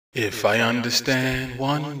If I understand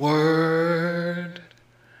one word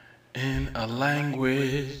in a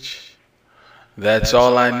language, that's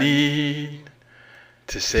all I need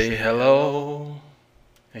to say hello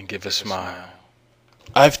and give a smile.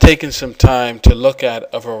 I've taken some time to look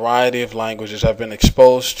at a variety of languages. I've been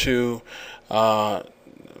exposed to uh,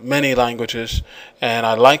 many languages, and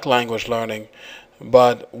I like language learning.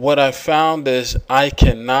 But what I found is I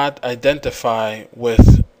cannot identify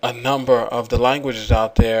with a number of the languages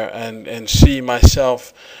out there and see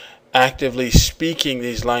myself actively speaking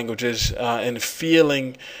these languages and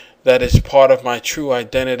feeling that it's part of my true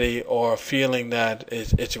identity or feeling that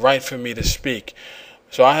it's right for me to speak.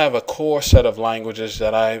 So I have a core set of languages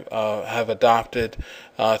that I have adopted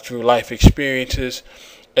through life experiences,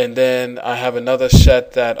 and then I have another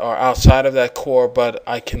set that are outside of that core, but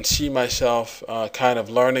I can see myself kind of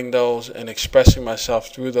learning those and expressing myself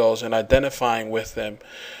through those and identifying with them.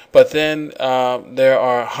 But then there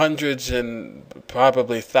are hundreds and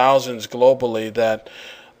probably thousands globally that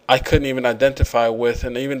I couldn't even identify with,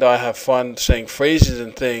 and even though I have fun saying phrases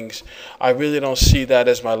and things, I really don't see that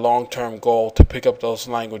as my long-term goal to pick up those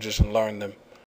languages and learn them.